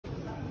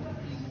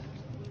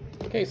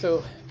Okay,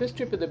 so this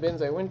trip of the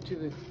bins, I went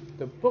to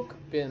the book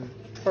bin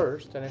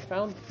first, and I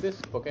found this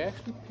book. I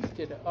actually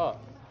picked it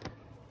up,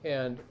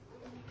 and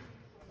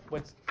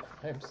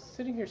I'm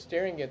sitting here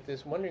staring at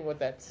this, wondering what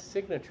that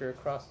signature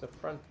across the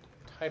front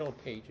title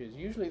page is.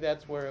 Usually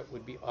that's where it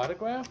would be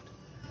autographed,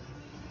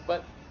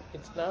 but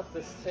it's not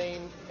the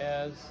same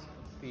as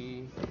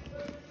the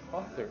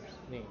author's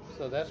name,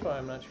 so that's why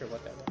I'm not sure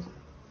what that was.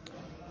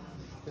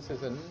 This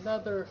is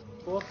another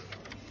book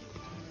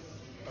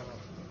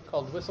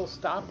called Whistle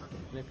Stop,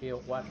 and if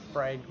you watched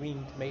Fried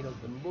Green Tomatoes,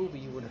 the movie,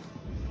 you would have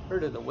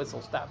heard of the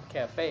Whistle Stop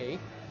Cafe.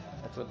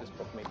 That's what this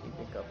book made me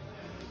think of.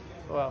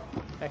 Well,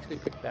 I actually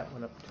picked that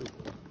one up too,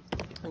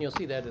 and you'll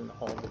see that in the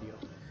haul video.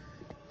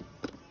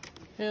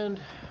 And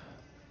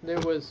there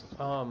was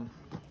a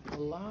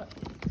lot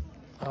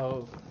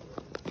of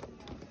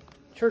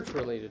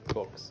church-related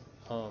books,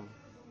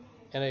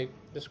 and I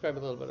describe a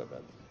little bit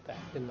about that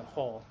in the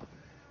haul.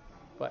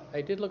 But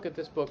I did look at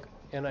this book,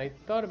 and I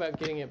thought about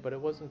getting it, but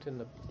it wasn't in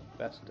the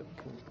best of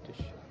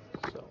condition.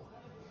 So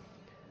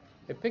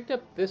I picked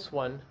up this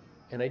one,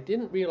 and I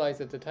didn't realize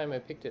at the time I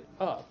picked it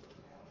up,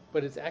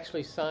 but it's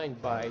actually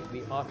signed by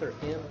the author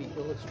and the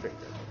illustrator.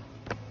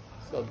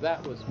 So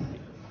that was pretty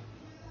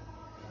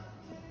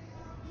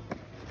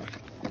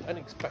cool.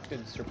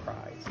 Unexpected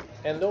surprise.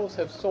 And those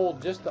have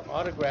sold, just the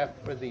autograph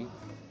for the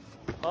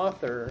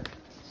author,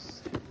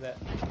 that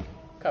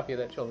copy of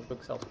that children's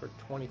book sells for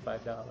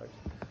 $25.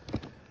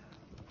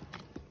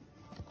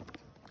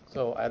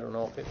 So I don't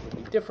know if it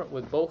would be different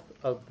with both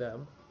of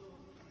them.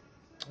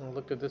 I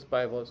looked at this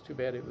Bible. It's too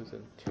bad it was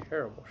in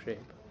terrible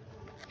shape.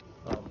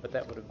 But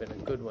that would have been a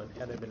good one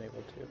had I been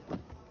able to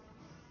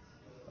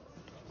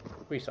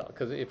resell it,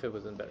 because if it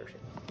was in better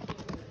shape.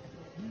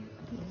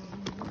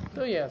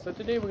 So yeah, so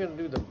today we're going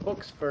to do the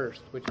books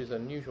first, which is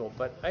unusual,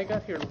 but I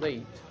got here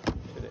late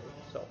today,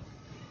 so.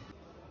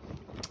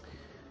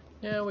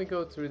 Now we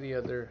go through the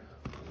other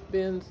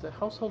bins. The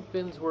household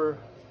bins were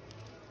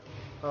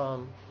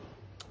on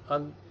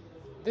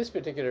this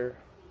particular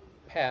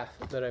path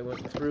that I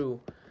went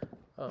through.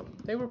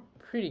 They were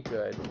pretty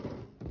good,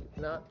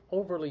 not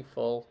overly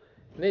full,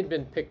 and they'd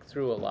been picked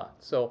through a lot.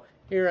 So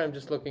here I'm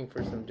just looking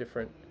for some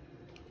different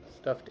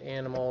stuffed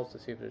animals to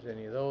see if there's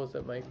any of those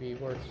that might be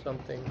worth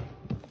something.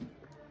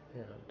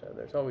 And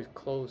there's always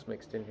clothes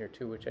mixed in here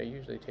too, which I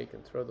usually take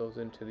and throw those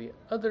into the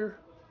other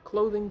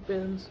clothing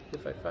bins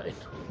if I find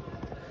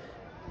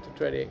to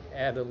try to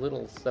add a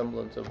little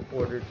semblance of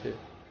order to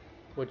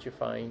what you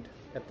find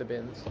at the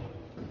bins.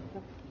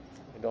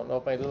 I don't know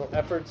if my little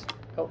efforts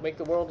help make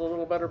the world a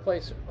little better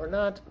place or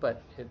not,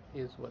 but it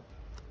is what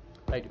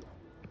I do.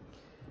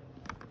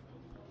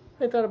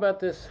 I thought about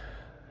this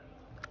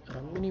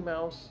Minnie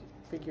Mouse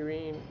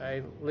figurine.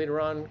 I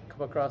later on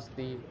come across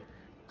the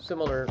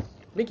similar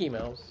Mickey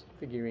Mouse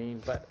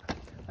figurine, but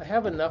I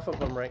have enough of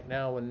them right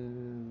now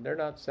and they're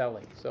not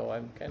selling, so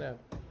I'm kind of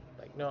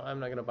like, no, I'm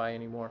not going to buy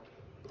any more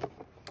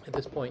at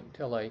this point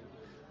until I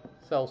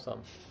sell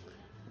some.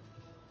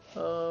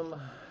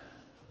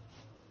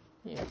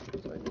 Yeah,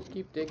 so I just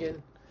keep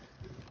digging.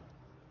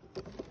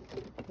 A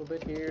little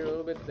bit here, a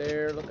little bit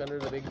there. Look under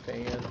the big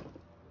fan.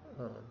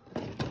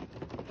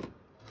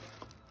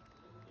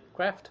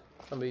 Craft.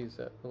 Somebody's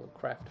little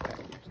craft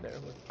package there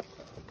with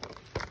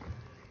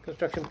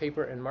construction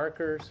paper and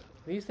markers.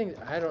 These things,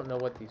 I don't know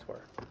what these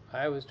were.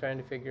 I was trying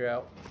to figure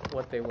out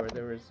what they were.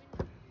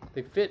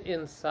 They fit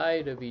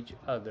inside of each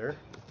other.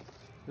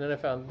 And then I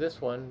found this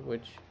one,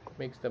 which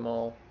makes them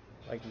all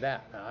like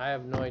that. Now, I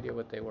have no idea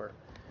what they were.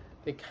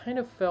 They kind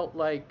of felt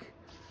like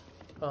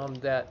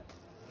that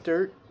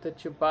dirt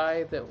that you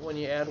buy that when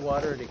you add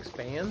water it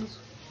expands.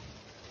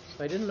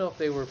 So I didn't know if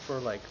they were for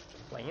like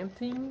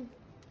planting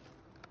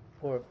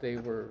or if they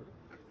were,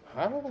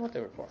 I don't know what they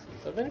were for.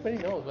 So if anybody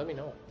knows, let me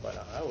know. But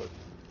I was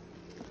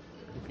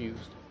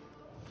confused.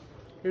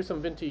 Here's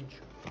some vintage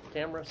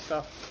camera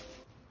stuff.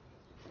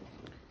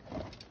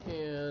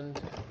 And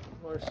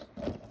more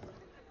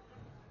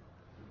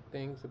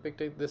things. I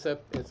picked this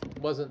up. It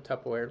wasn't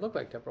Tupperware. It looked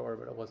like Tupperware,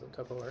 but it wasn't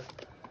Tupperware.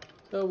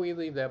 So we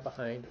leave that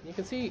behind. You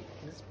can see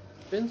these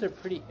bins are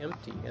pretty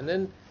empty. And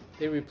then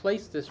they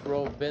replaced this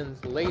row of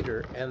bins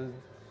later, and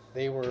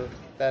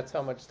that's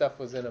how much stuff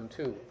was in them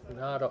too.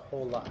 Not a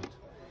whole lot.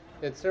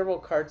 They had several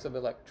carts of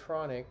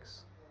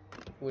electronics,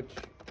 which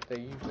they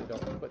usually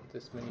don't put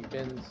this many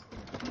bins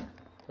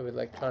of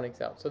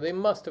electronics out. So they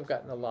must have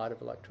gotten a lot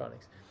of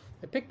electronics.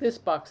 I picked this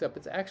box up.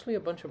 It's actually a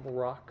bunch of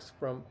rocks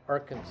from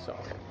Arkansas.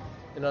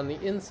 And on the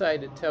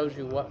inside it tells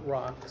you what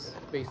rocks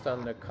based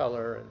on the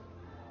color and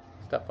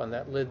stuff on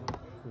that lid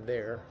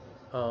there.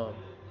 So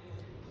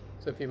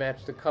if you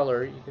match the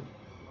color,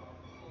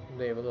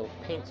 they have a little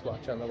paint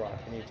swatch on the rock,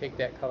 and you take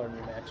that color and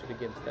you match it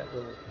against that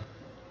little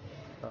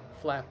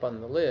flap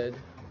on the lid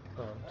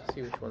to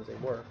see which ones they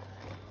were.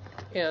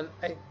 And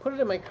I put it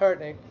in my cart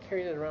and I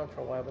carried it around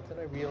for a while, but then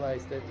I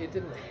realized that it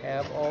didn't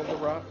have all the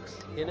rocks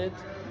in it.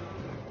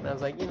 And I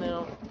was like, you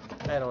know,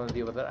 I don't want to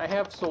deal with it. I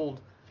have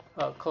sold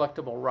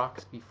collectible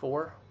rocks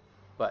before,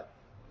 but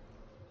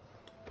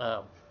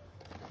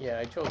yeah,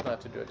 I chose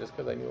not to do it just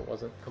because I knew it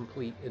wasn't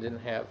complete. It didn't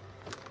have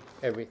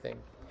everything.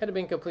 Had it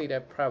been complete, I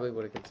probably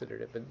would have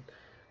considered it, but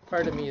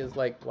part of me is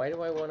like, why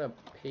do I want to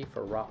pay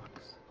for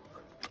rocks?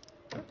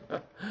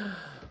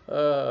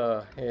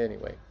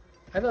 Anyway,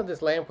 I thought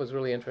this lamp was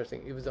really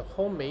interesting. It was a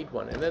homemade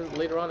one, and then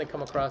later on I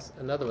come across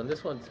another one.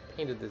 This one's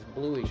painted this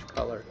bluish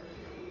color.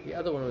 The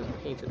other one was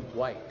painted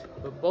white,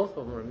 but both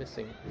of them were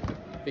missing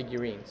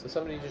figurines. So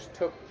somebody just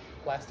took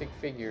plastic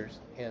figures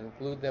and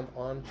glued them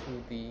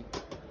onto the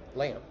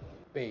lamp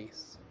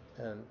base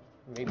and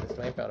made this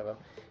lamp out of them.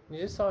 And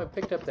you just saw I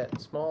picked up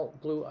that small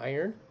blue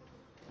iron,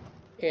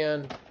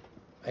 and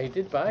I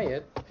did buy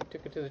it. I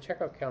took it to the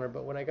checkout counter,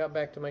 but when I got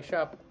back to my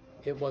shop,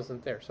 it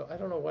wasn't there. So I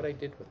don't know what I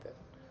did with it.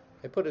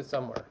 I put it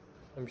somewhere,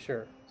 I'm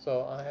sure.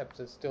 So I'll have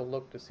to still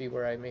look to see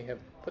where I may have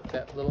put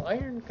that little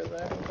iron, because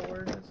I don't know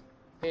where it is.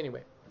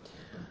 Anyway,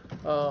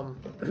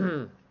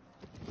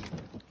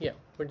 yeah,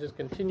 we're just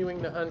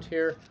continuing the hunt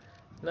here.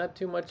 Not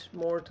too much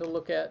more to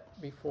look at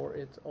before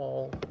it's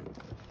all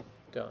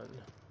done.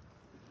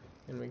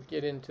 And we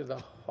get into the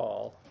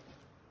haul.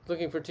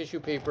 Looking for tissue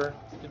paper.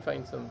 Did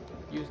find some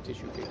used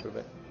tissue paper,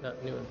 but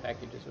not new in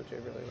packages, which I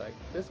really like.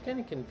 This kind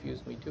of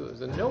confused me too. It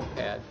was a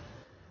notepad,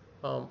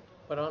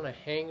 but on a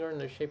hanger in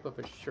the shape of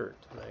a shirt.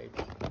 And I,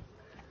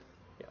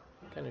 yeah,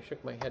 kind of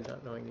shook my head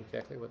not knowing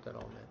exactly what that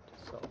all meant.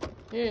 So,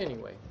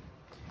 anyway.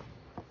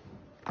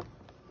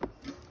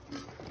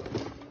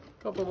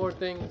 Couple more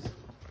things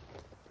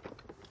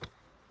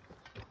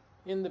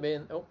in the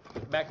bin. Oh,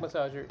 back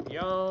massager.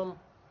 Yum.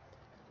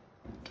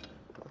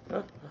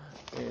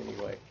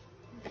 Anyway.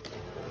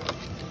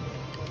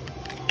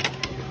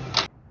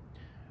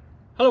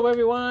 Hello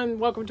everyone,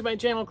 welcome to my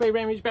channel. Clay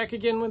Rammage back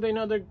again with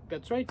another,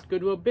 that's right,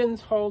 Goodwill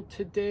bins haul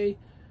today.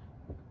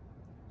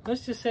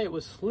 Let's just say it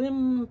was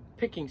slim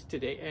pickings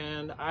today,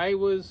 and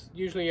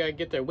usually I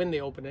get there when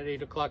they open at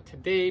 8 o'clock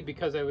today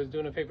because I was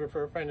doing a favor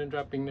for a friend and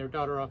dropping their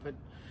daughter off at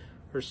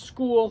her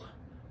school.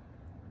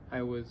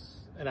 I was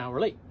an hour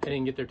late. I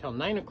didn't get there till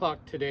 9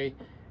 o'clock today,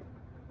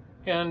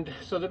 and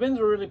so the bins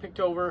were really picked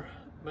over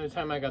by the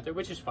time I got there,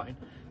 which is fine.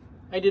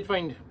 I did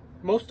find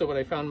most of what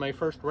I found my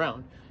first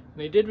round. And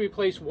they did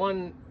replace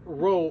one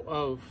row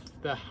of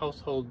the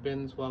household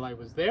bins while I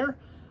was there.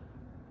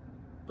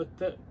 But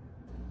the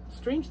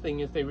strange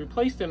thing is they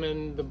replaced them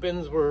and the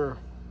bins were,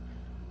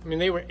 I mean,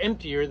 they were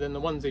emptier than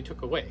the ones they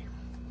took away.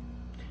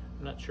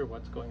 I'm not sure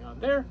what's going on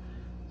there.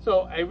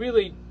 So I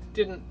really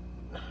didn't,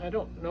 I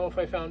don't know if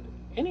I found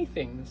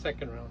anything the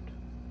second round.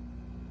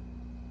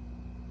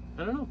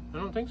 I don't know. I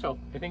don't think so.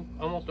 I think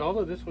almost all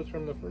of this was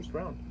from the first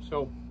round.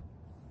 So,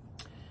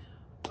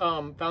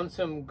 found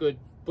some good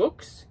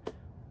books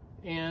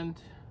and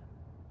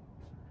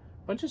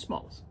a bunch of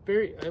smalls.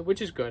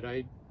 Which is good.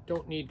 I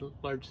don't need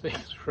large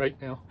things right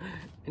now.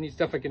 I need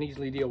stuff I can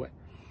easily deal with.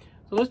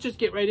 So let's just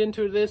get right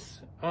into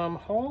this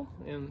haul,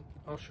 and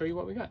I'll show you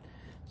what we got.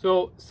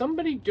 So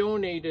somebody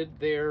donated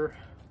their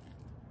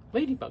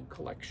ladybug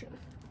collection,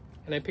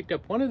 and I picked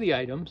up one of the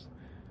items,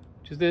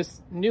 which is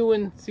this new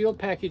and sealed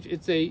package.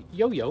 It's a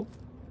yo-yo.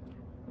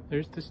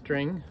 There's the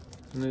string,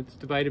 and it's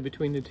divided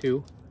between the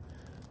two.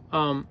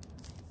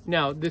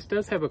 Now, this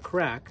does have a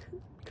crack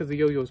because the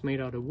yo-yo is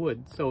made out of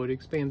wood, so it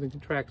expands and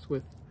contracts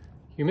with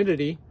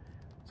humidity.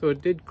 So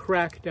it did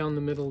crack down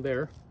the middle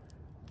there,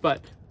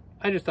 but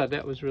I just thought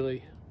that was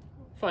really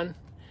fun.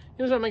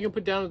 You know, something I can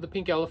put down with the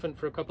pink elephant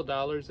for a couple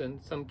 $,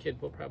 and some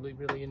kid will probably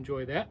really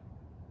enjoy that.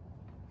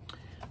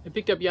 I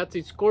picked up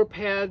Yahtzee score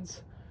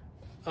pads.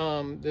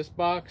 This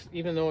box,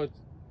 even though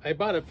I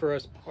bought it for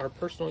our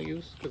personal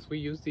use because we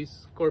use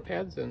these score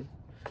pads and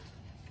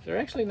they're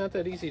actually not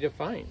that easy to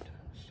find.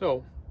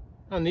 So,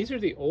 and these are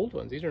the old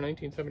ones. These are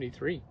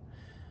 1973.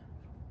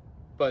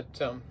 But,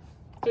 so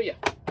yeah,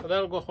 so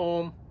that'll go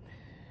home.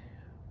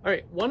 All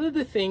right, one of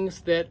the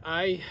things that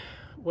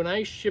when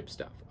I ship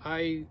stuff,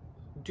 I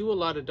do a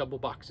lot of double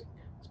boxing,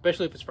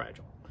 especially if it's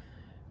fragile.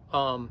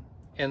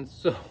 And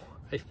so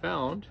I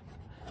found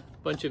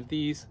a bunch of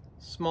these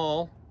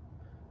small,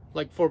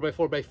 like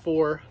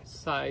 4x4x4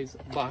 size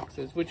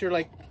boxes, which are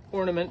like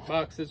ornament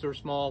boxes or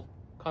small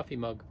coffee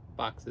mug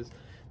boxes.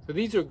 So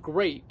these are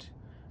great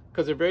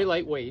because they're very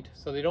lightweight,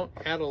 so they don't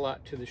add a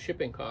lot to the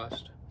shipping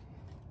cost.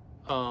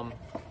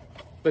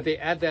 But they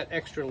add that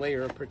extra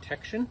layer of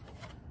protection.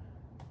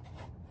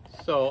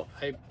 So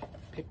I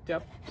picked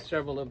up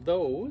several of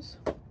those,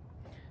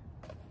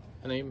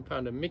 and I even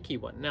found a Mickey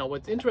one. Now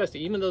what's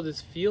interesting, even though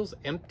this feels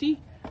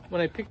empty,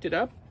 when I picked it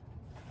up,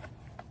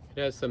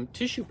 it has some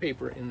tissue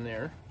paper in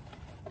there.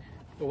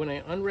 But when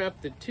I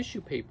unwrapped the tissue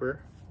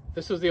paper,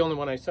 this was the only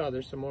one I saw.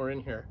 There's some more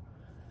in here.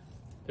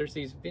 There's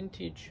these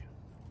vintage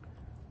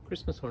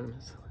Christmas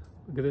ornaments.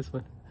 Look at this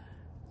one.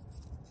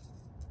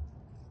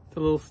 It's a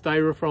little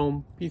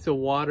styrofoam piece of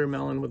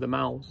watermelon with a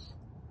mouse.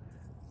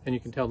 And you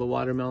can tell the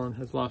watermelon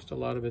has lost a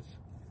lot of its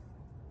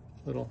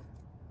little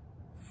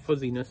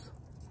fuzziness.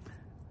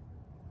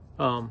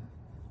 But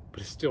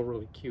it's still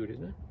really cute,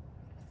 isn't it?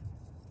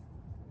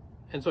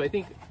 And so I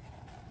think,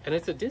 and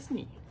it's a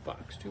Disney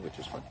box too, which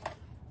is fun.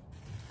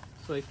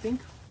 So I think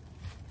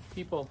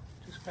people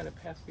just kind of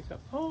pass these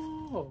up.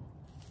 Oh,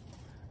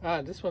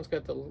 this one's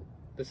got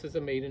this is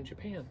a made in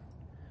Japan.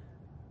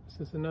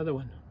 This is another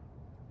one.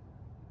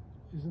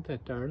 Isn't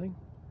that darling?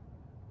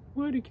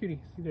 What a cutie.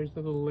 See, there's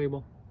the little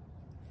label.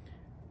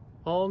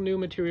 All new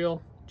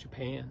material,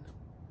 Japan.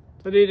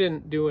 So they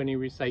didn't do any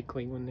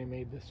recycling when they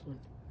made this one.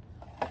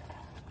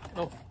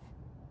 Oh,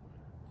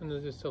 and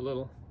there's just a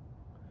little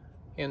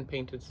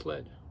hand-painted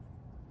sled.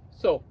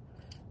 So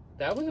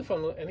that was a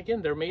fun one. And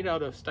again, they're made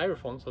out of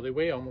styrofoam, so they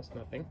weigh almost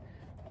nothing.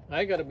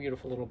 I got a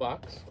beautiful little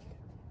box.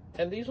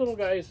 And these little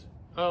guys,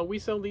 we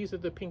sell these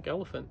at the Pink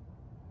Elephant,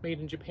 made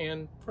in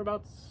Japan, for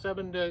about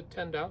 $7 to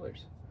 $10.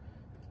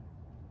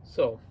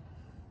 So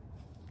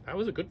that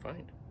was a good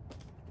find.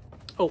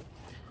 Oh,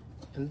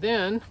 and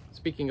then,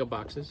 speaking of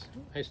boxes,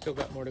 I still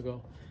got more to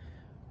go.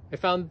 I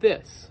found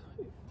this.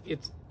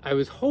 I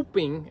was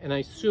hoping, and I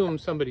assume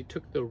somebody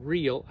took the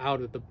reel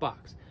out of the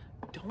box.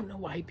 Don't know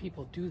why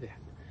people do that.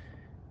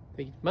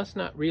 They must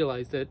not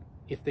realize that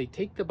if they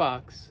take the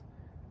box,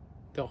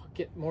 they'll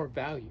get more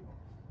value.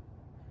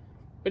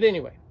 But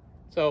anyway,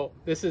 so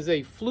this is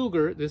a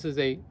Pfluger, this is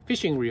a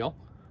fishing reel.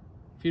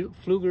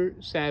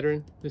 Pfluger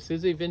Saturn, this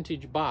is a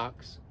vintage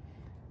box.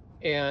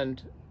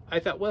 And I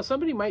thought, well,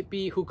 somebody might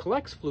be, who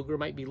collects Pfluger,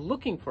 might be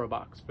looking for a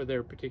box for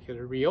their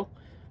particular reel.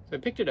 So I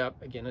picked it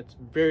up. Again, it's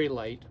very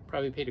light,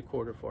 probably paid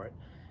 $1/4 for it.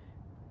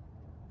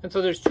 And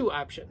so there's two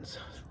options,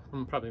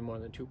 probably more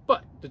than two,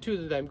 but the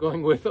two that I'm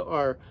going with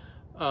are,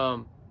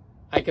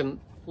 I can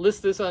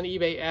list this on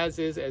eBay as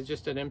is, as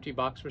just an empty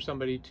box for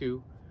somebody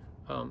to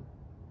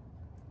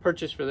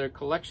purchase for their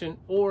collection,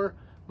 or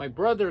my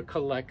brother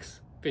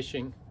collects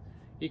fishing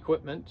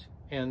equipment,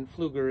 and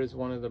Pfluger is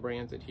one of the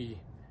brands that he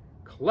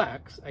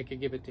collects. I could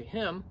give it to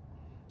him,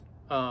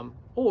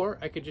 or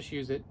I could just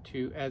use it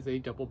as a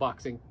double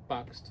boxing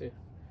box to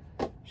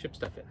ship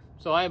stuff in.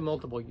 So I have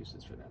multiple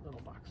uses for that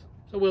little box.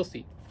 So we'll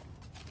see.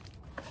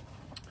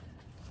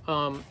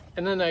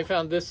 And then I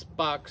found this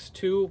box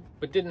too,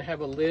 but didn't have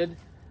a lid,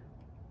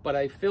 but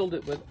I filled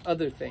it with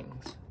other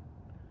things.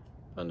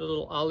 Found a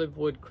little olive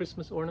wood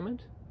Christmas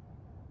ornament.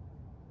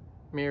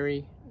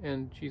 Mary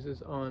and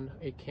Jesus on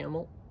a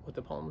camel with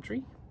a palm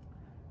tree.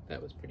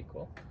 That was pretty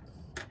cool.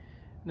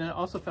 And then I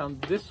also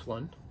found this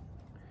one.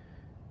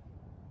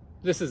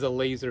 This is a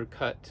laser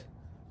cut,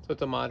 so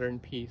it's a modern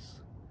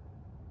piece.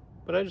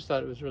 But I just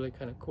thought it was really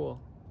kind of cool.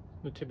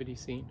 Nativity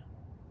scene.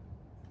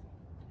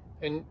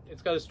 And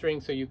it's got a string,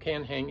 so you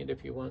can hang it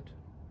if you want,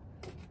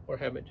 or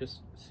have it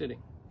just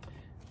sitting.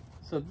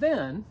 So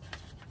then,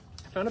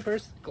 I found a pair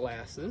of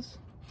glasses.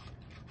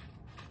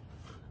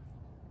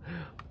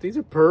 These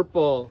are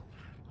purple.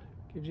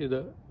 Gives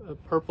you a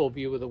purple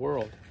view of the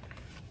world.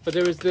 But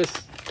there was this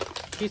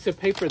piece of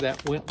paper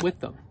that went with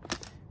them.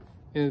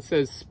 And it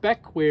says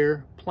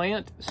Specwear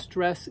Plant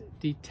Stress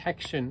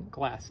Detection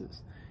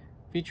Glasses,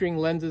 featuring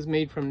lenses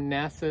made from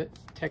NASA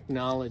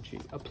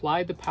technology.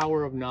 Apply the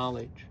power of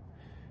knowledge.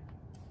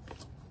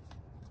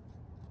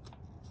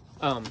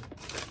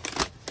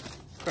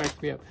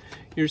 Crack me up.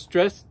 Your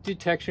stress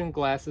detection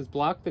glasses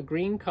block the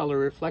green color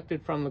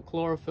reflected from the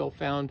chlorophyll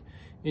found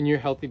in your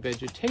healthy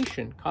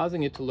vegetation,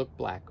 causing it to look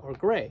black or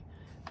gray.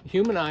 The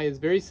human eye is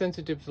very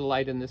sensitive to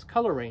light in this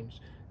color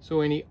range, so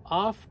any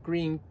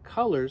off-green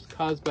colors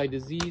caused by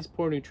disease,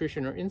 poor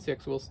nutrition, or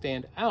insects will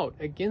stand out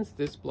against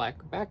this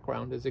black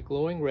background as a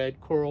glowing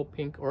red, coral,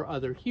 pink, or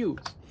other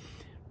hues.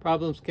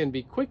 Problems can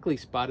be quickly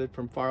spotted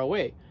from far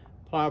away.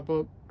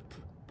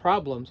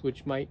 Problems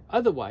which might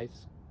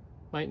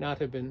not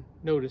have been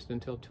noticed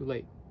until too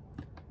late.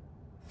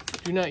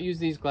 Do not use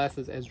these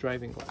glasses as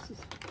driving glasses.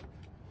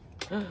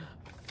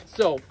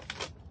 So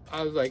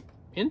I was like,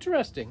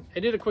 interesting. I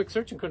did a quick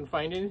search and couldn't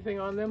find anything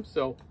on them,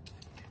 so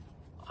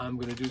I'm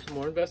going to do some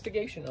more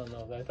investigation on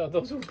those. I thought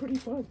those were pretty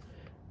fun.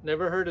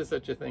 Never heard of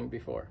such a thing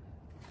before.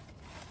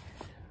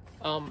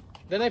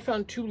 Then I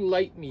found two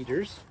light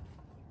meters,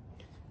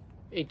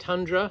 a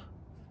Tundra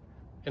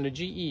and a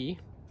GE.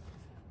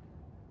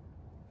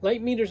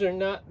 Light meters are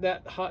not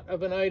that hot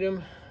of an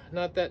item,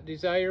 not that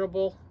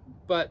desirable,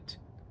 but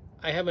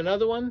I have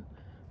another one,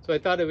 so I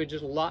thought I would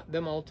just lot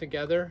them all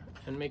together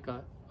and make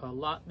a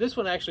lot. This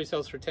one actually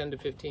sells for $10 to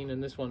 $15,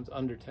 and this one's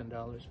under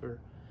 $10 for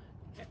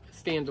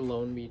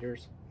standalone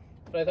meters.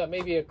 But I thought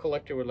maybe a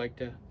collector would like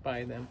to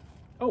buy them.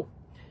 Oh,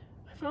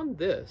 I found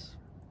this.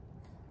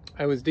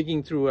 I was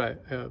digging through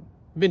a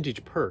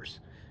vintage purse.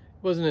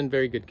 It wasn't in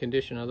very good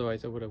condition,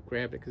 otherwise I would have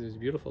grabbed it because it was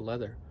beautiful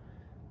leather.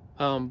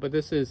 But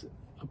this is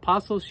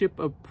Apostleship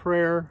of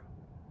Prayer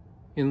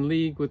in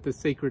League with the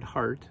Sacred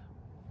Heart.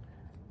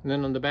 And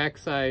then on the back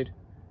side,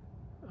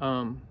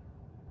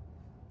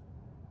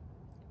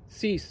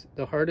 Cease,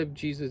 the Heart of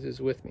Jesus is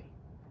with me.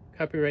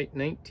 Copyright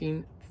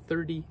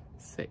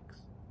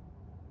 1936.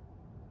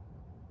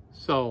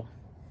 So,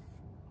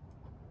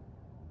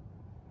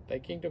 Thy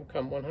kingdom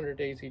come 100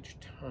 days each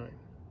time.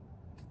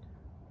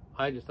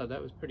 I just thought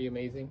that was pretty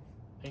amazing.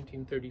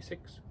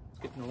 1936. It's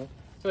getting old.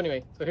 So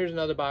anyway, so here's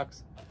another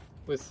box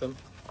with some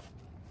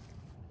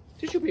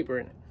tissue paper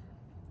in it.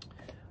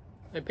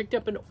 I picked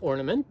up an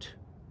ornament.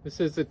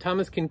 This is a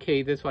Thomas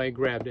Kincaid. That's why I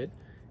grabbed it.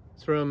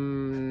 It's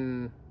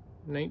from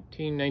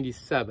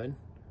 1997.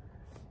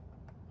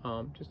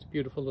 Just a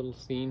beautiful little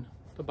scene.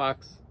 the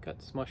box got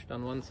smushed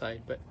on one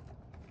side, but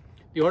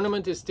the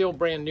ornament is still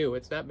brand new.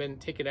 It's not been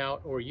taken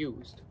out or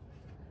used.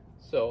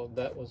 So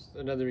that was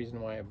another reason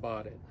why I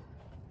bought it.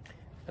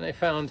 And I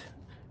found,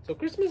 so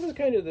Christmas is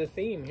kind of the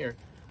theme here.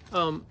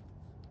 Found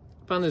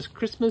this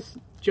Christmas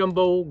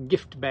jumbo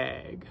gift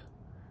bag.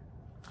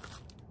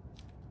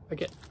 I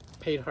get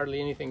paid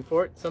hardly anything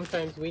for it.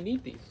 Sometimes we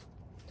need these.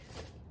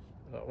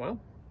 Well,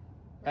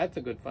 that's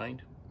a good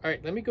find. All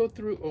right, let me go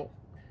through. Oh,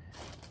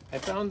 I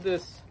found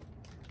this.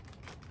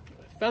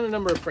 I found a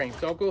number of frames.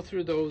 So I'll go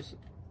through those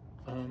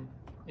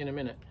in a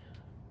minute.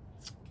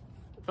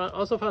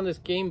 Also found this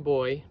Game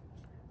Boy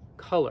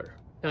Color.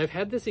 Now I've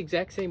had this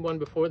exact same one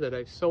before that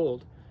I've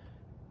sold,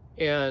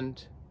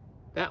 and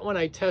that one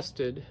I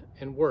tested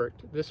and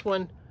worked. This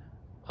one,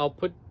 I'll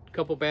put a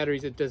couple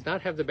batteries. It does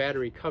not have the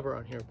battery cover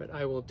on here, but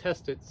I will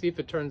test it, see if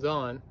it turns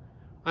on.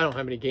 I don't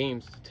have any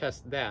games to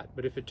test that,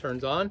 but if it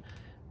turns on,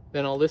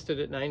 then I'll list it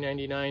at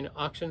 $9.99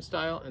 auction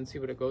style and see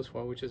what it goes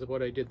for, which is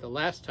what I did the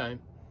last time,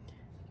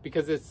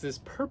 because it's this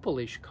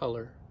purplish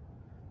color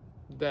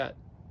that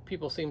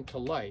people seem to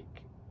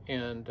like.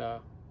 And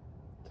so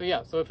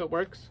yeah, so if it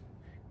works,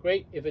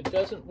 great. If it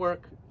doesn't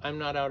work, I'm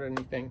not out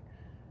anything.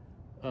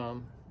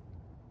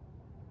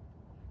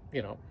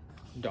 You know,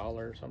 $1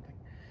 or something.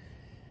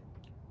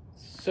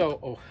 So,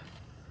 oh,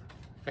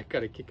 I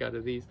got a kick out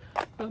of these.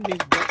 Found these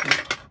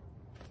buttons.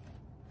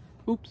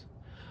 Oops.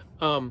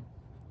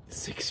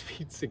 6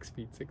 feet, 6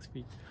 feet, 6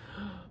 feet.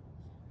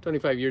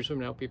 25 years from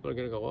now, people are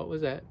gonna go, what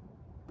was that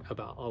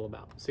all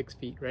about? 6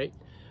 feet, right?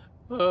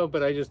 Oh,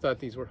 but I just thought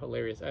these were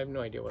hilarious. I have no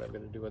idea what I'm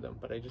gonna do with them,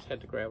 but I just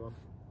had to grab them.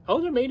 Oh,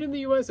 they're made in the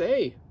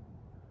USA.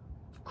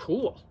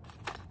 Cool.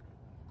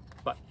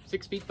 But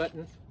 6 feet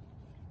buttons.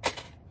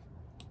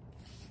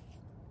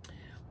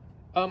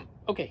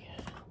 Okay.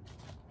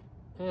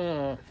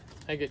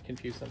 I get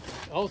confused sometimes.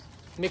 I'll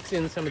mix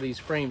in some of these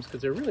frames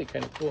because they're really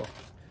kind of cool.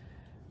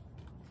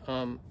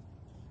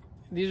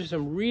 These are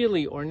some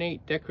really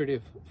ornate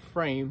decorative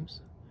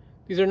frames.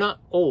 These are not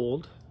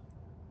old.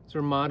 These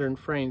are modern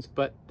frames,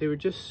 but they were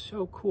just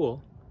so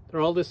cool.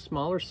 They're all this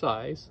smaller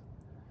size.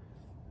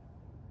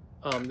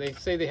 They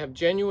say they have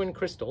genuine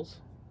crystals.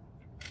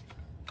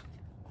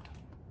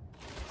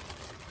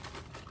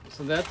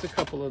 So that's a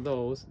couple of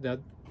those. Now,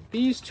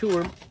 these two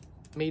are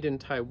made in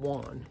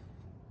Taiwan.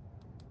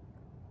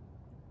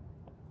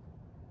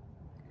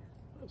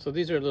 So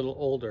these are a little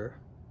older,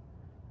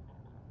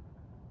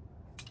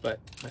 but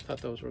I thought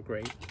those were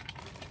great.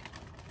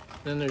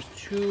 Then there's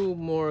two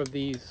more of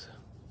these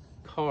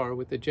car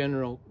with the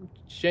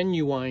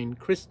genuine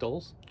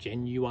crystals.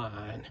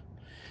 Genuine.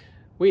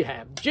 We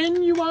have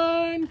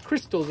genuine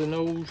crystals in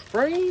those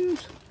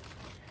frames.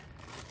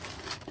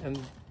 And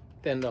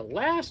then the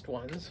last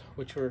ones,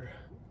 which were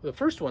the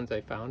first ones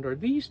I found, are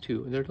these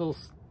two. They're little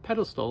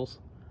pedestals.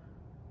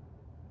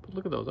 But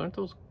look at those. Aren't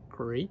those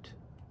great?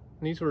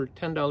 And these were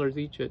 $10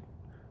 each at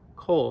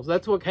Kohl's.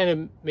 That's what kind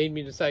of made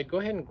me decide, go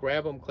ahead and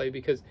grab them, Clay,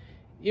 because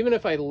even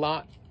if I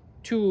lot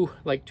two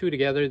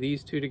together,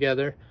 these two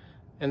together,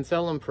 and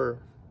sell them for,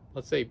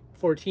 let's say,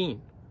 $14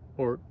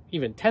 or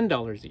even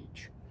 $10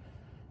 each.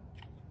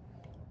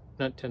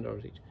 Not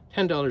 $10 each.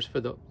 $10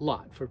 for the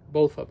lot, for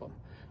both of them.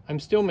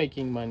 I'm still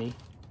making money,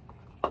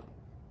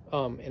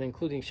 and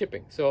including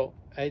shipping. So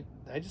I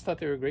just thought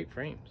they were great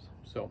frames.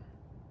 So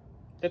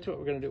that's what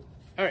we're gonna do.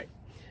 All right,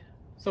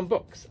 some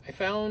books. I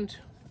found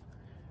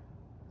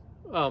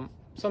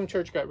some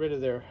church got rid of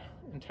their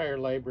entire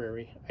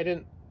library. I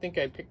didn't think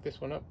I picked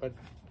this one up, but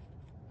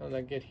when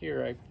I get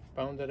here, I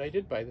found that I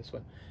did buy this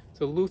one.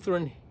 It's a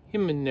Lutheran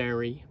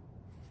hymnary.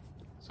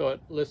 So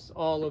it lists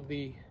all of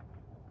the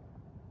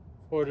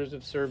orders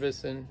of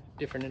service and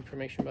different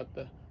information about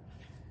the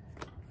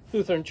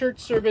Lutheran church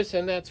service,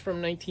 and that's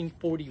from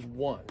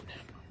 1941.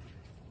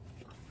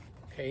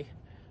 Okay.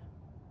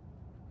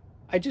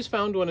 I just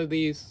found one of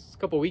these a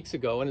couple weeks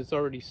ago, and it's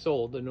already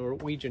sold, the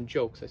Norwegian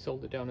Jokes. I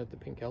sold it down at the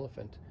Pink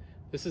Elephant.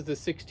 This is the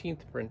 16th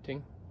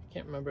printing. I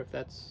can't remember if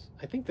that's,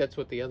 I think that's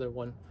what the other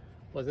one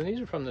was. And these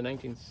are from the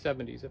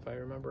 1970s, if I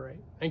remember right.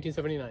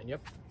 1979,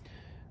 yep.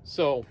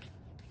 So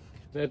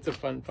that's a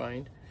fun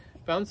find.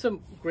 Found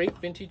some great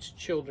vintage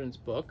children's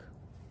book.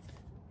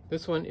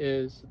 This one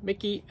is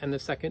Mickey and the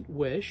Second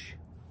Wish.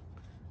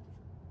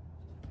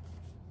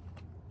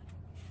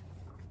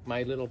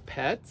 My Little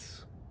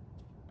Pets.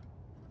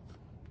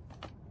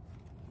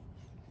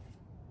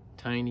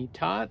 Tiny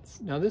Tots.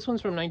 Now this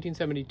one's from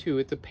 1972.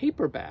 It's a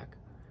paperback.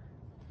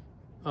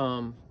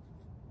 But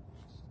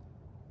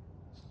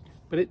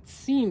it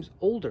seems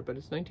older, but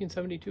it's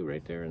 1972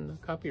 right there in the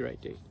copyright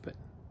date. But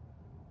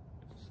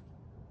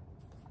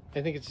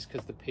I think it's just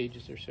because the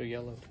pages are so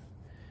yellowed.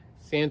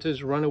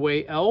 Santa's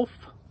Runaway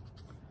Elf.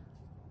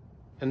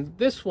 And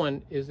this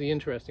one is the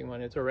interesting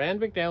one. It's a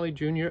Rand McNally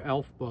Jr.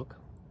 Elf book.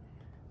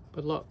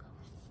 But look,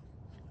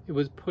 it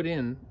was put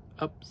in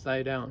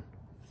upside down.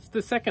 It's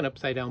the second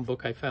upside down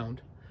book I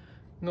found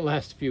in the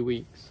last few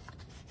weeks.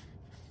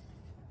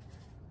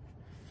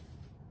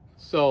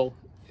 So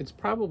it's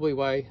probably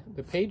why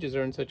the pages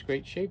are in such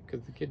great shape,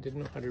 because the kid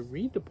didn't know how to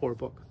read the poor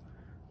book.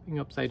 being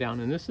upside down.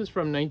 And this is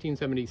from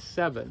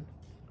 1977.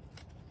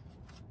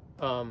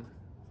 And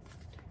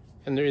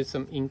there is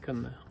some ink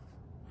on the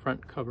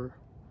front cover.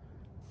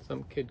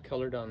 Some kid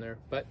colored on there.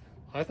 But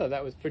I thought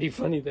that was pretty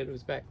funny that it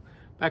was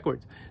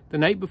backwards. The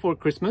Night Before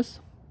Christmas,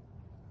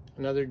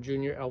 another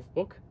Junior Elf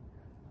book.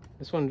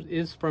 This one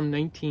is from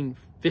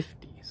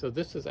 1950. So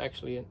this is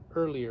actually an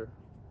earlier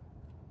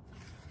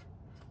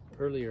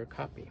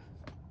copy.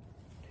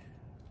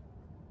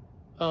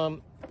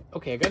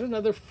 Okay, I got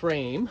another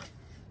frame.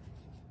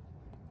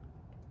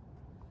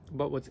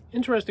 But what's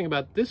interesting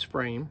about this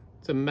frame,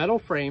 it's a metal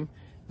frame,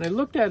 and I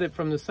looked at it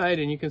from the side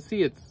and you can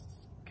see it's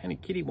kind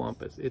of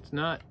kittywampus. It's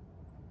not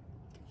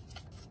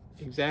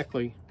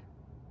exactly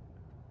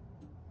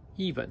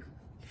even.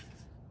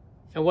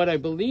 And what I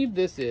believe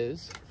this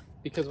is,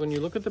 because when you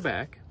look at the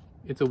back,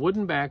 it's a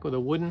wooden back with a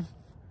wooden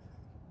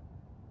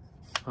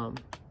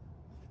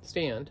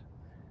stand,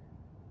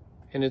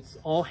 and it's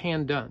all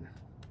hand done.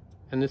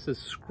 And this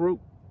is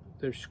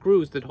there's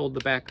screws that hold the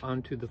back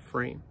onto the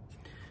frame.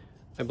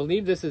 I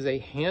believe this is a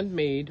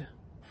handmade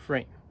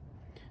frame.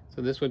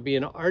 So this would be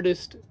an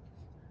artist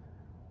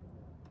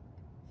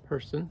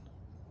person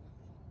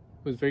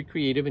who was very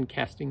creative in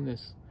casting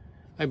this.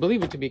 I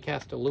believe it to be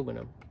cast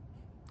aluminum,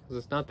 because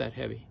it's not that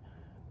heavy,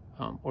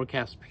 or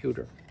cast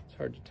pewter. It's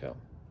hard to tell.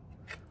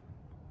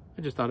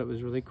 I just thought it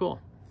was really cool.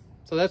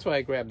 So that's why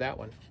I grabbed that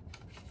one.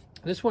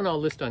 This one I'll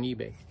list on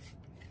eBay.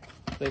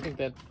 So I think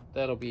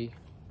that'll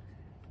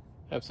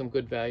have some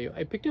good value.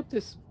 I picked up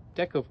this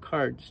deck of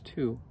cards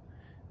too.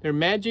 They're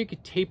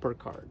magic taper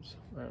cards.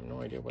 I have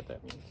no idea what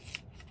that means.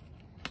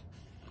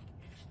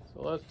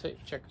 So let's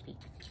check feet.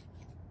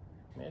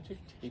 Magic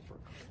taper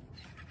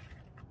cards.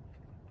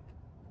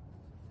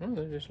 Oh,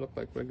 they just look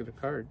like regular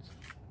cards.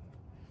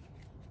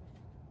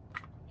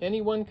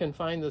 Anyone can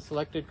find the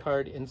selected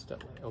card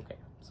instantly. Okay,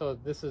 so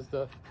this is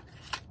the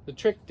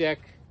trick deck,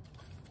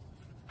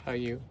 how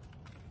you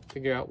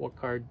figure out what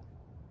card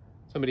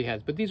somebody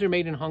has. But these are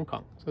made in Hong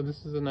Kong, so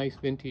this is a nice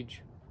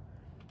vintage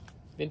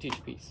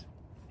piece.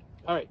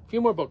 All right, a few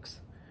more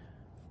books.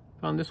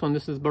 Found this one.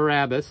 This is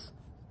Barabbas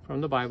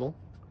from the Bible.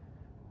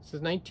 This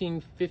is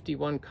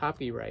 1951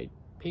 copyright,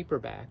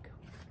 paperback.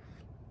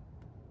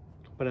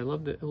 But I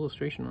love the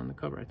illustration on the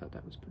cover. I thought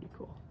that was pretty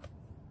cool.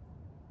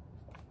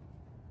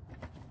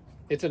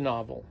 It's a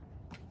novel.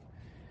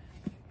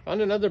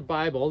 Found another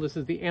Bible. This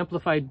is the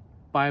Amplified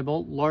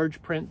Bible,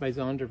 large print by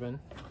Zondervan.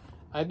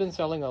 I've been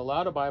selling a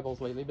lot of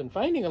Bibles lately. Been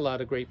finding a lot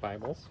of great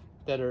Bibles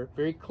that are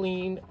very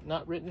clean,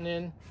 not written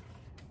in,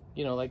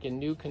 you know, like in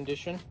new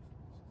condition.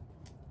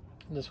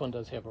 This one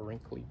does have a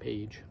wrinkly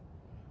page,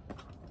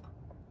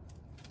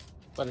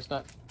 but it's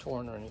not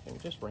torn or anything,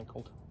 just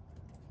wrinkled.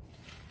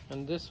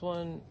 And this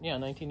one, yeah,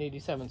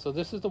 1987. So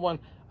this is the one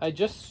I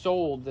just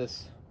sold.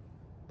 This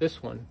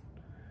one,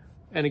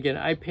 and again,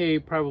 I pay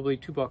probably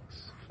 $2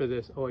 for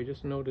this. Oh, I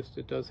just noticed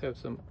it does have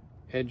some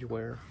edge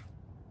wear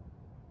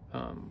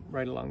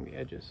right along the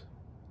edges.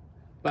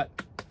 But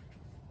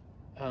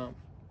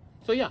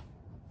so yeah,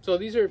 so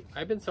these are,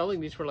 I've been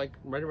selling these for like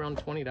right around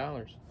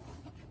 $20.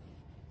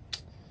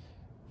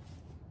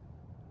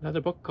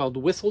 Another book called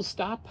Whistle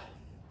Stop.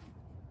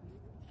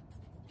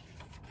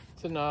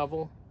 It's a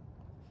novel.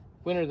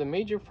 Winner of the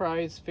Major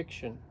Prize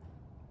Fiction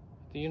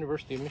at the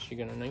University of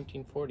Michigan in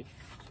 1940.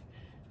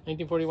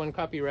 1941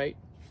 copyright.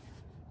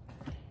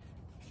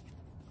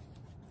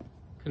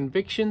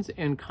 Convictions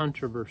and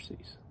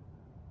Controversies.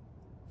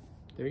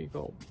 There you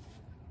go.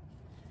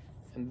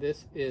 And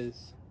this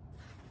is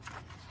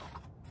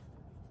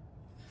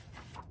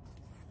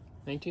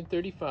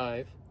 1935.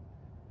 It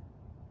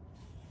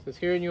says,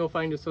 herein you will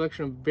find a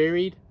selection of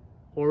varied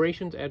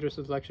orations,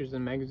 addresses, lectures,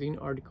 and magazine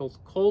articles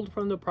culled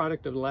from the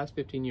product of the last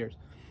 15 years.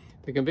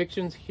 The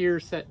convictions here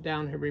set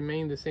down have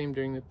remained the same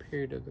during the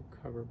period of the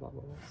cover, blah,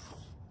 blah, blah.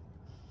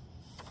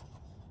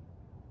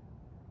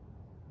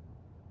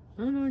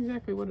 I don't know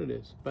exactly what it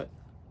is, but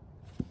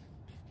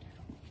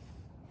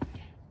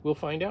we'll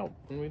find out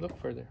when we look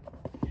further.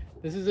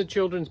 This is a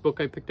children's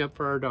book I picked up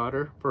for our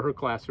daughter for her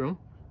classroom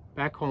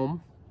back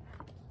home.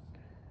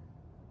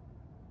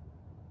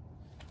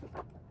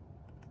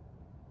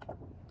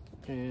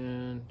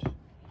 And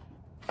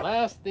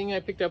last thing I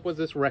picked up was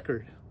this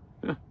record.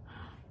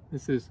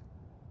 This is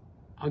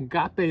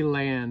Agape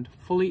Land,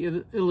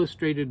 fully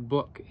illustrated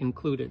book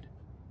included.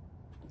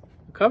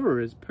 The cover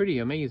is pretty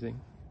amazing.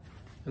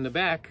 And the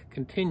back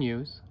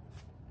continues.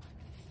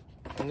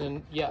 And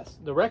then, yes,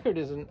 the record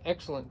is in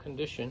excellent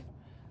condition.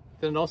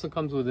 Then it also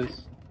comes with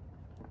this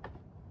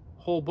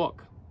whole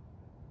book.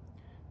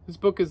 This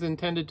book is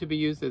intended to be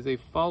used as a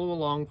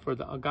follow-along for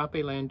the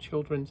Agape Land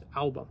Children's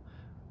Album.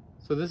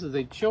 So this is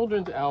a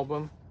children's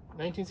album,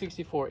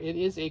 1964. It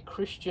is a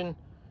Christian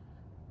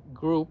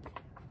group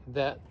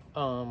that,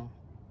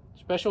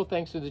 special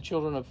thanks to the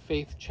Children of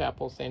Faith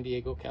Chapel, San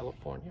Diego,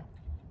 California.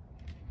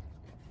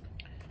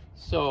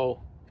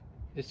 So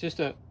it's just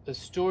a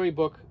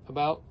storybook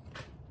about,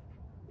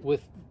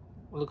 with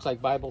what looks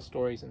like Bible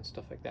stories and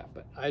stuff like that.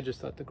 But I just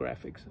thought the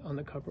graphics on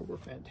the cover were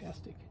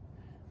fantastic.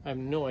 I have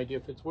no idea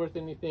if it's worth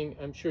anything.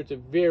 I'm sure it's a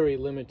very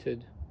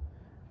limited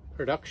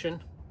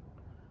production.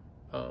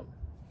 So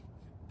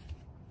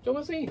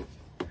we'll see.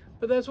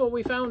 But that's what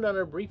we found on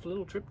our brief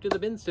little trip to the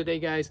bins today,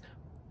 guys.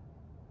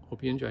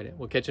 Hope you enjoyed it.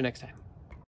 We'll catch you next time.